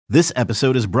This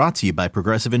episode is brought to you by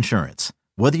Progressive Insurance.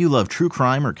 Whether you love true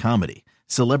crime or comedy,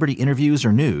 celebrity interviews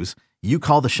or news, you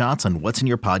call the shots on what's in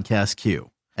your podcast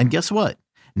queue. And guess what?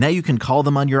 Now you can call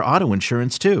them on your auto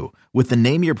insurance too with the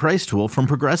Name Your Price tool from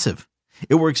Progressive.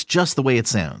 It works just the way it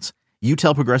sounds. You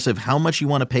tell Progressive how much you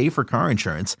want to pay for car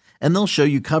insurance, and they'll show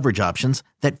you coverage options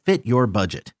that fit your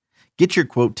budget. Get your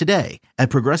quote today at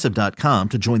Progressive.com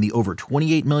to join the over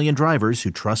 28 million drivers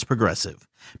who trust Progressive.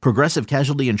 Progressive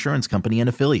Casualty Insurance Company and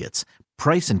Affiliates.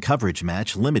 Price and coverage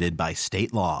match limited by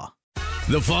state law.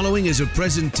 The following is a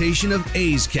presentation of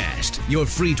A's Cast, your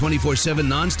free 24/7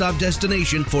 nonstop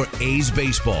destination for A's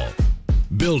baseball.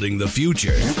 Building the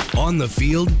future on the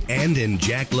field and in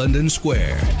Jack London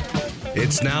Square.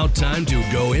 It's now time to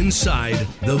go inside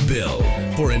the Build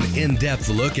for an in-depth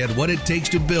look at what it takes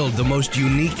to build the most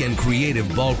unique and creative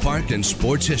ballpark in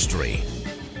sports history.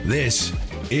 This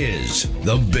is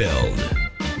the Build.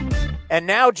 And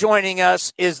now joining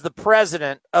us is the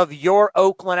president of your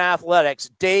Oakland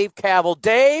Athletics, Dave Kaval.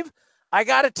 Dave, I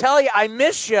got to tell you, I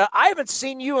miss you. I haven't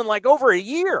seen you in like over a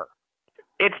year.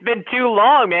 It's been too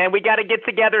long, man. We got to get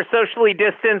together socially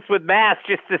distanced with masks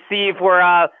just to see if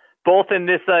we're both in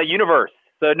this universe.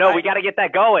 So, no, we got to get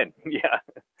that going.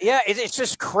 Yeah, it's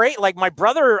just great. Like my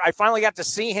brother, I finally got to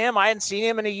see him. I hadn't seen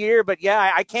him in a year, but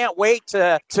yeah, I can't wait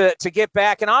to get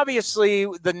back. And obviously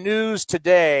the news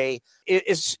today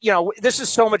is, this is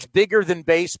so much bigger than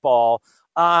baseball.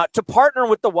 To partner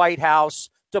with the White House,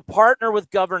 to partner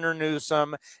with Governor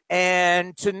Newsom,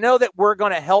 and to know that we're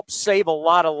going to help save a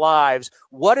lot of lives.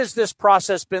 What has this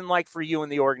process been like for you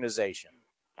and the organization?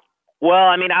 Well,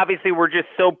 I mean, obviously, we're just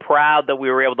so proud that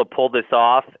we were able to pull this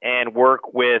off and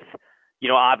work with,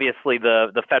 obviously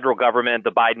the federal government,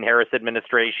 the Biden-Harris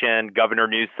administration, Governor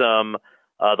Newsom,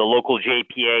 the local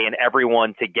JPA, and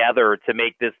everyone together to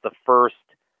make this the first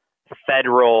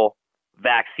federal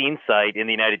vaccine site in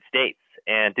the United States.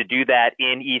 And to do that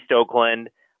in East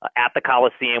Oakland at the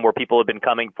Coliseum, where people have been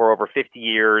coming for over 50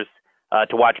 years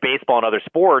to watch baseball and other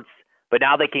sports, but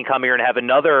now they can come here and have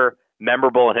another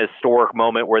memorable and historic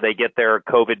moment where they get their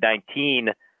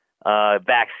COVID-19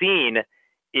 vaccine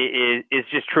is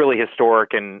just truly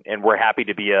historic, and we're happy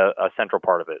to be a central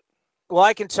part of it. Well,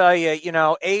 I can tell you,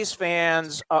 A's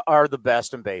fans are the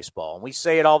best in baseball. And we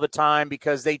say it all the time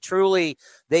because they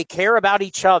care about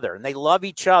each other and they love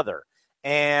each other.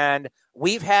 And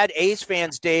we've had A's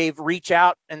fans, Dave, reach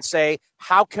out and say,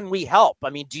 how can we help?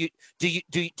 I mean, do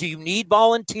you need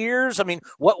volunteers? I mean,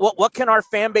 what can our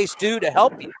fan base do to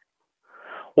help you?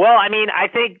 Well, I mean, I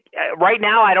think right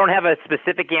now I don't have a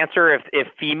specific answer if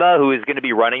FEMA, who is going to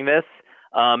be running this,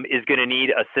 is going to need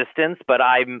assistance. But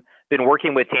I've been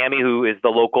working with Tammy, who is the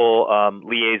local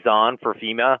liaison for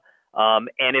FEMA.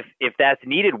 And if that's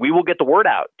needed, we will get the word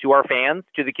out to our fans,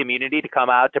 to the community to come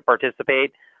out to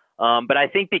participate. But I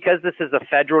think because this is a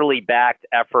federally backed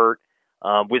effort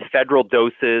with federal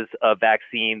doses of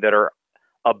vaccine that are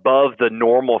above the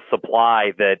normal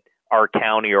supply that our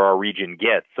county or our region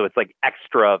gets. So it's like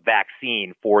extra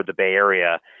vaccine for the Bay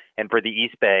Area and for the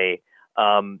East Bay.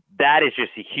 That is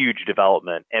just a huge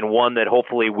development, and one that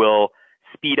hopefully will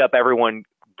speed up everyone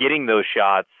getting those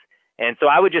shots. And so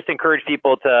I would just encourage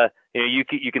people to, you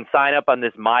can sign up on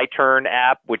this My Turn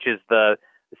app, which is the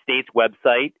state's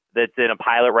website that's in a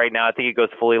pilot right now. I think it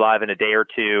goes fully live in a day or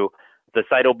two. The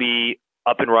site will be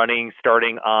up and running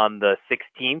starting on the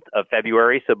 16th of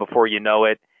February. So before you know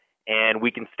it, and we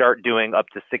can start doing up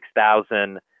to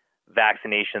 6,000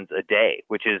 vaccinations a day,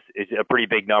 which is a pretty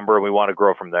big number, and we want to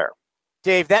grow from there.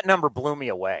 Dave, that number blew me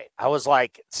away. I was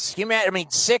like,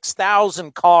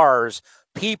 6,000 cars,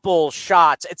 people,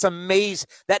 shots. It's amazing.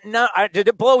 Did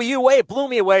it blow you away? It blew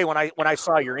me away when I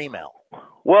saw your email.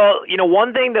 Well,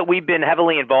 one thing that we've been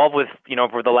heavily involved with,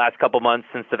 for the last couple months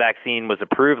since the vaccine was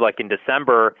approved, like in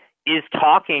December, is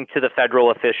talking to the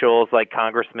federal officials like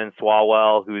Congressman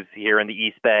Swalwell, who's here in the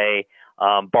East Bay,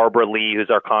 Barbara Lee, who's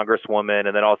our congresswoman,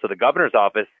 and then also the governor's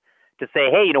office, to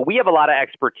say, hey, we have a lot of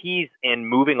expertise in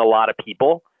moving a lot of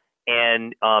people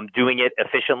and doing it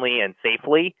efficiently and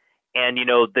safely. And,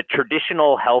 the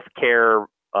traditional healthcare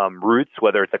routes,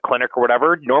 whether it's a clinic or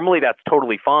whatever, normally that's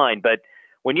totally fine. But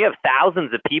when you have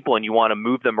thousands of people and you want to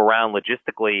move them around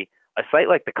logistically, a site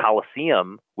like the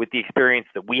Coliseum, with the experience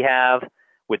that we have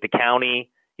with the county,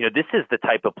 this is the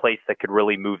type of place that could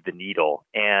really move the needle.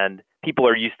 And people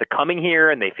are used to coming here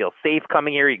and they feel safe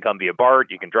coming here. You can come via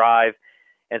BART, you can drive.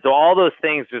 And so all those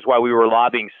things is why we were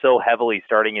lobbying so heavily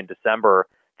starting in December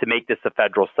to make this a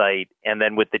federal site. And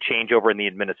then with the changeover in the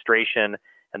administration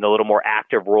and the little more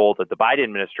active role that the Biden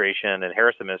administration and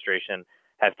Harris administration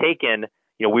have taken,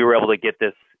 we were able to get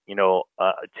this, to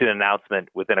an announcement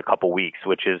within a couple weeks,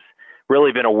 which is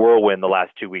really been a whirlwind the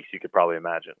last 2 weeks, you could probably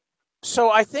imagine.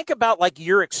 So I think about like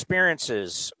your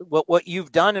experiences, what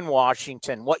you've done in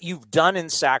Washington, what you've done in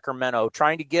Sacramento,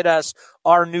 trying to get us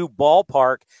our new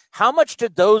ballpark. How much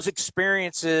did those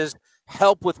experiences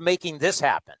help with making this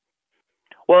happen?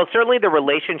 Well, certainly the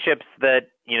relationships that,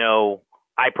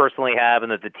 I personally have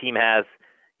and that the team has,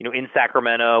 in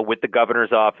Sacramento with the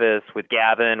governor's office, with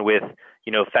Gavin, with,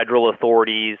 federal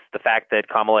authorities, the fact that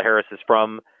Kamala Harris is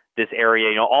from this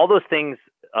area, all those things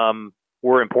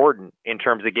were important in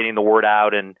terms of getting the word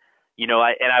out. And,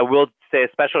 I will say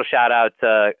a special shout out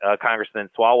to Congressman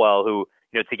Swalwell, who,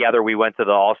 together we went to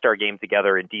the All-Star game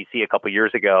together in D.C. a couple of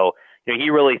years ago. He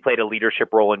really played a leadership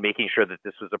role in making sure that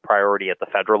this was a priority at the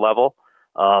federal level.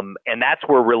 And that's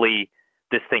where really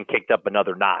this thing kicked up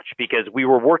another notch, because we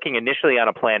were working initially on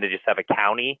a plan to just have a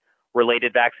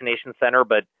county-related vaccination center,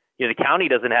 but the county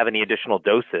doesn't have any additional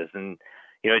doses. And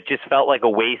it just felt like a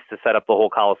waste to set up the whole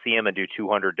Coliseum and do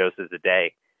 200 doses a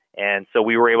day. And so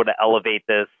we were able to elevate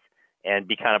this and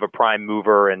be kind of a prime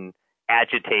mover and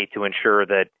agitate to ensure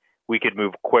that we could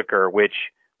move quicker, which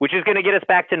is going to get us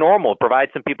back to normal, provide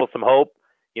some people some hope,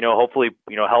 hopefully,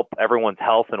 help everyone's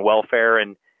health and welfare,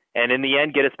 and in the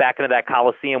end, get us back into that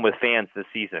Coliseum with fans this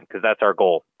season, because that's our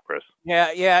goal, Chris.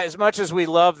 Yeah. As much as we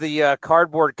love the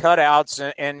cardboard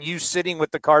cutouts and you sitting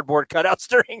with the cardboard cutouts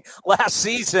during last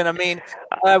season, I mean,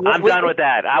 I'm done with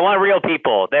that. I want real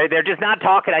people. They're just not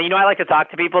talking. I like to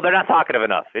talk to people. They're not talkative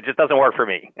enough. It just doesn't work for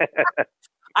me.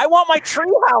 I want my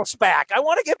treehouse back. I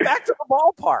want to get back to the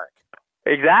ballpark.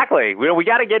 Exactly. We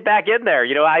got to get back in there.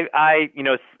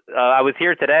 I was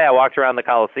here today. I walked around the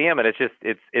Coliseum, and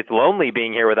it's lonely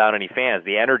being here without any fans.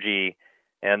 The energy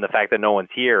and the fact that no one's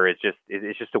here is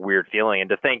it's just a weird feeling. And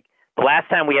to think the last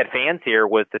time we had fans here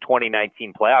was the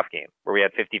 2019 playoff game, where we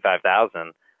had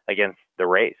 55,000 against the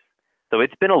Rays. So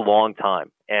it's been a long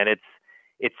time, and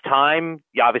it's time,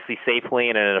 obviously safely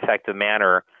and in an effective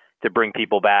manner, to bring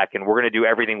people back. And we're going to do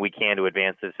everything we can to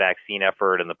advance this vaccine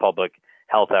effort and the public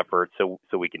health effort so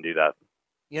we can do that.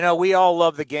 We all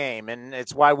love the game, and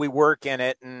it's why we work in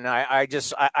it. And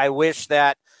I wish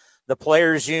that the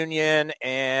Players Union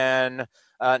and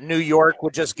New York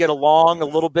would just get along a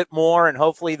little bit more, and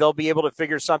hopefully they'll be able to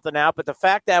figure something out. But the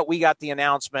fact that we got the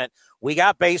announcement, we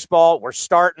got baseball, we're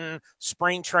starting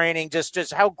spring training,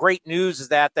 just how great news is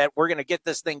that we're going to get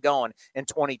this thing going in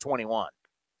 2021.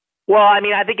 Well, I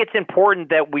mean, I think it's important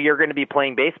that we are going to be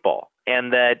playing baseball,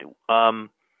 and that,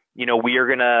 we are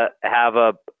going to have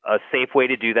a safe way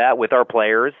to do that with our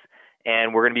players.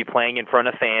 And we're going to be playing in front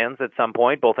of fans at some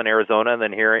point, both in Arizona and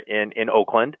then here in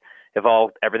Oakland, if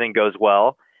everything goes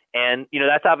well. And,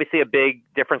 that's obviously a big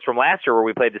difference from last year, where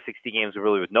we played the 60 games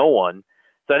really with no one.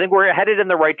 So I think we're headed in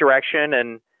the right direction.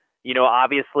 And,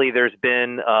 obviously there's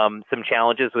been some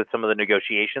challenges with some of the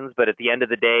negotiations, but at the end of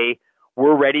the day,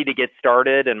 we're ready to get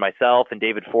started. And myself and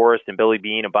David Forrest and Billy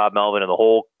Beane and Bob Melvin and the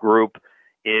whole group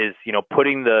is,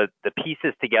 putting the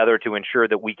pieces together to ensure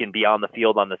that we can be on the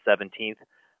field on the 17th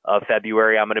of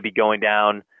February. I'm going to be going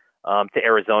down to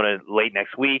Arizona late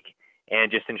next week,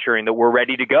 and just ensuring that we're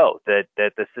ready to go, that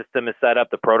the system is set up,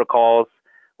 the protocols,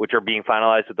 which are being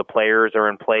finalized with the players, are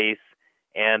in place,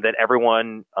 and that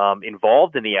everyone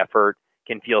involved in the effort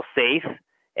can feel safe,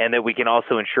 and that we can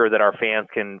also ensure that our fans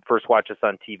can first watch us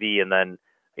on TV and then,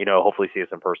 hopefully see us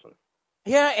in person.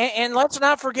 Yeah, and let's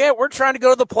not forget, we're trying to go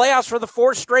to the playoffs for the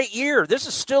 4th straight year. This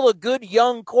is still a good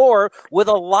young core with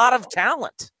a lot of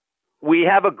talent. We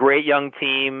have a great young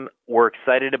team. We're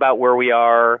excited about where we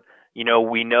are.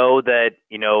 We know that,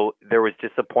 there was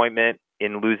disappointment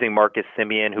in losing Marcus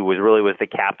Semien, who was the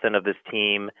captain of this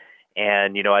team.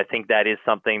 And, I think that is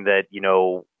something that,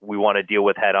 we want to deal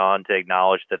with head on, to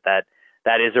acknowledge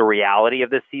that is a reality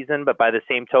of this season. But by the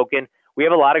same token, we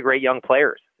have a lot of great young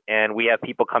players, and we have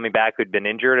people coming back who've been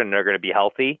injured and they're going to be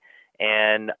healthy.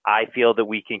 And I feel that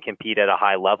we can compete at a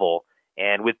high level.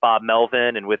 And with Bob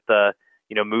Melvin and with the,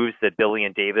 moves that Billy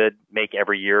and David make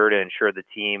every year to ensure the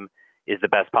team is the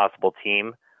best possible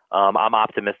team, I'm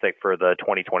optimistic for the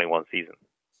 2021 season.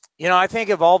 I think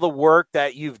of all the work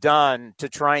that you've done to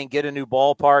try and get a new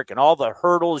ballpark, and all the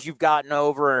hurdles you've gotten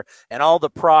over, and all the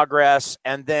progress,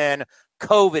 and then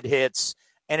COVID hits,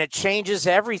 and it changes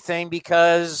everything,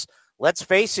 because let's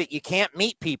face it, you can't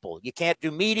meet people. You can't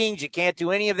do meetings. You can't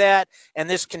do any of that. And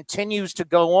this continues to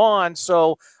go on.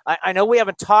 So I know we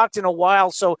haven't talked in a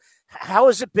while. So how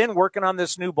has it been working on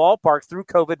this new ballpark through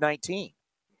COVID-19?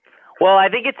 Well, I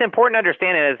think it's important to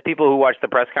understand it, as people who watched the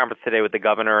press conference today with the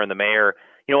governor and the mayor,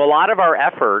 a lot of our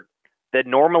effort that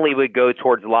normally would go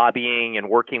towards lobbying and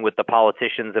working with the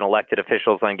politicians and elected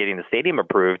officials on getting the stadium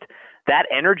approved, that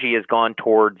energy has gone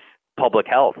towards public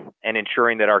health and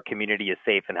ensuring that our community is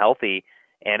safe and healthy,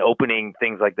 and opening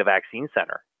things like the vaccine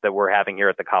center that we're having here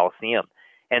at the Coliseum.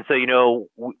 And so,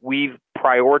 we've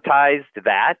prioritized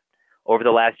that over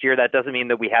the last year. That doesn't mean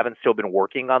that we haven't still been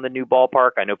working on the new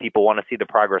ballpark. I know people want to see the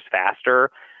progress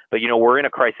faster, but, we're in a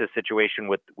crisis situation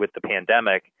with the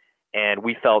pandemic, and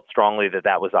we felt strongly that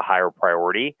that was a higher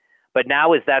priority. But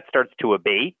now as that starts to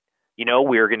abate,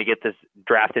 we're going to get this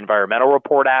draft environmental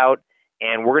report out,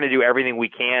 and we're going to do everything we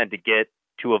can to get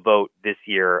to a vote this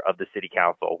year of the city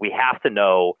council. We have to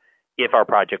know if our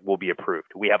project will be approved.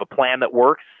 We have a plan that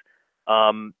works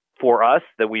for us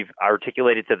that we've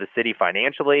articulated to the city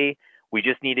financially. We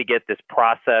just need to get this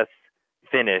process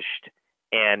finished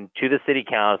and to the city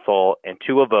council and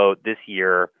to a vote this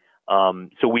year,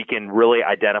 so we can really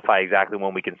identify exactly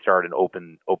when we can start and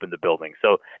open the building.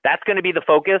 So that's going to be the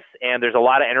focus, and there's a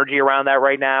lot of energy around that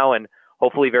right now, and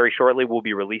hopefully very shortly we'll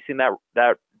be releasing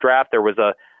that draft. There was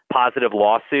a positive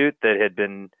lawsuit that had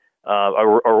been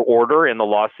or order in the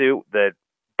lawsuit that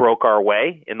broke our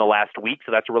way in the last week,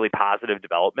 so that's a really positive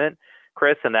development,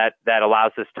 Chris, and that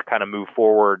allows us to kind of move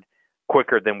forward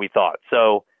quicker than we thought.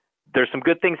 So there's some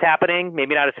good things happening,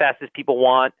 maybe not as fast as people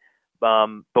want,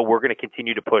 but we're going to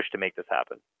continue to push to make this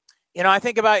happen. I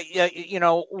think about,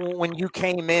 when you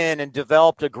came in and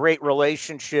developed a great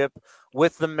relationship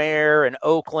with the mayor and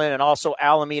Oakland and also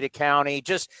Alameda County,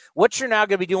 just what you're now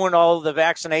going to be doing, all of the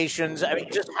vaccinations. I mean,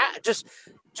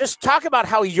 just talk about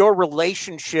how your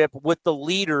relationship with the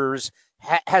leaders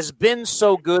has been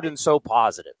so good and so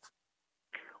positive.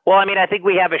 Well, I mean, I think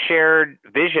we have a shared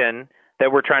vision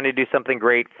that we're trying to do something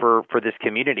great for this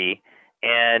community.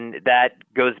 And that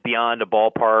goes beyond a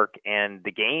ballpark and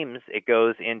the games. It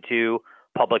goes into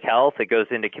public health. It goes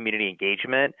into community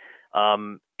engagement.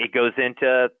 It goes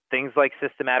into things like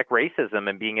systematic racism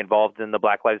and being involved in the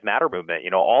Black Lives Matter movement.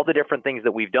 All the different things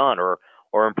that we've done,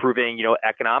 or improving,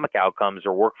 economic outcomes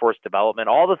or workforce development.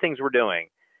 All the things we're doing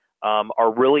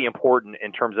are really important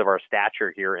in terms of our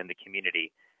stature here in the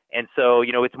community. And so,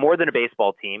 it's more than a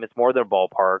baseball team. It's more than a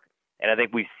ballpark. And I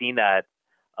think we've seen that.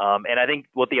 And I think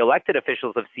what the elected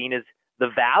officials have seen is the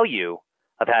value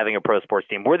of having a pro sports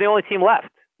team. We're the only team left.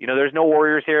 There's no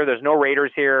Warriors here. There's no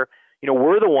Raiders here.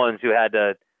 We're the ones who had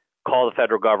to call the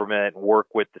federal government and work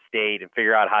with the state and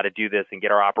figure out how to do this and get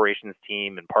our operations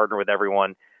team and partner with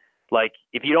everyone. Like,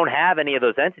 if you don't have any of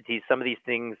those entities, some of these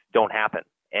things don't happen.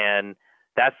 And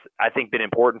that's, I think, been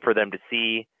important for them to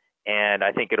see. And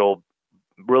I think it'll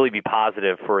really be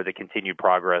positive for the continued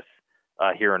progress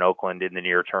here in Oakland in the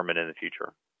near term and in the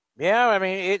future. Yeah, I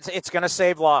mean, it's going to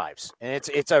save lives, and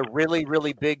it's a really,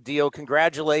 really big deal.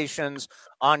 Congratulations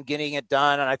on getting it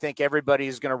done, and I think everybody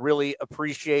is going to really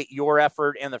appreciate your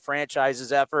effort and the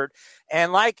franchise's effort.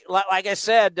 And like I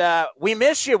said, we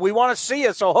miss you. We want to see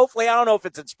you. So hopefully, I don't know if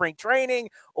it's in spring training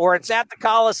or it's at the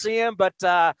Coliseum, but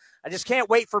I just can't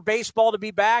wait for baseball to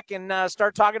be back and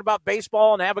start talking about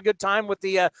baseball and have a good time with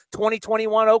the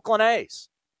 2021 Oakland A's.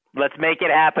 Let's make it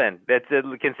happen.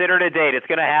 Consider it a date. It's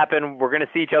going to happen. We're going to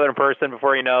see each other in person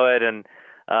before you know it, and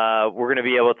we're going to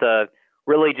be able to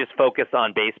really just focus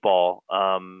on baseball,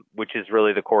 which is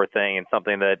really the core thing, and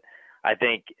something that I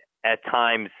think at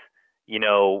times,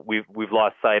 we've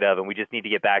lost sight of, and we just need to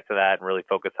get back to that and really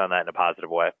focus on that in a positive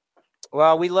way.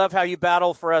 Well, we love how you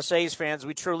battle for us A's fans.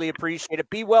 We truly appreciate it.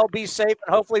 Be well, be safe,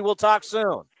 and hopefully we'll talk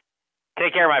soon.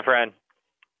 Take care, my friend.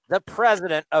 The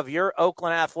president of your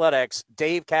Oakland Athletics,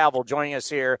 Dave Kaval, joining us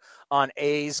here on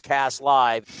A's Cast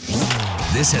Live.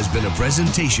 This has been a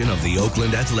presentation of the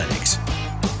Oakland Athletics.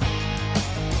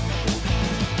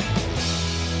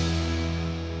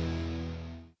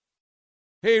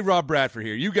 Hey, Rob Bradford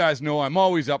here. You guys know I'm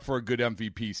always up for a good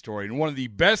MVP story, and one of the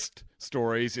best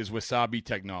stories is Wasabi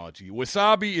Technology.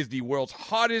 Wasabi is the world's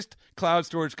hottest cloud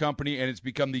storage company, and it's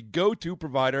become the go-to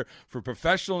provider for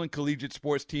professional and collegiate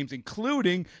sports teams,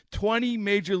 including 20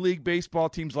 Major League Baseball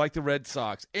teams like the Red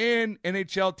Sox and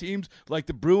NHL teams like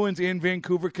the Bruins and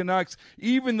Vancouver Canucks.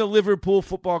 Even the Liverpool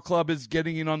Football Club is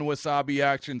getting in on the Wasabi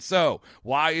action. So,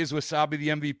 why is Wasabi the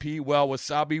MVP? Well,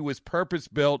 Wasabi was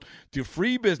purpose-built to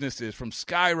free businesses from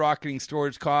skyrocketing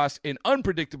storage costs and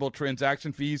unpredictable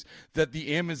transaction fees that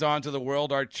the Amazons of the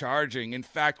world are charging. In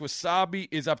fact, Wasabi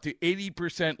is up to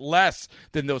 80% less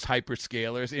than those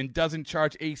hyperscalers and doesn't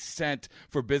charge a cent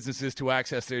for businesses to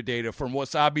access their data. From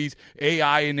Wasabi's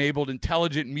AI-enabled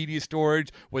intelligent media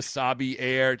storage, Wasabi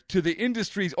Air, to the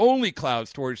industry's only cloud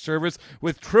storage service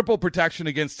with triple protection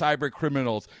against cyber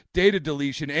criminals, data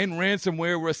deletion, and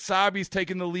ransomware, Wasabi's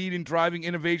taken the lead in driving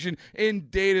innovation in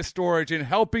data storage and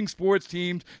helping sports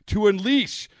teams to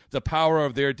unleash the power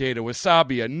of their data.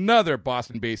 Wasabi, another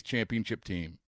Boston-based championship team.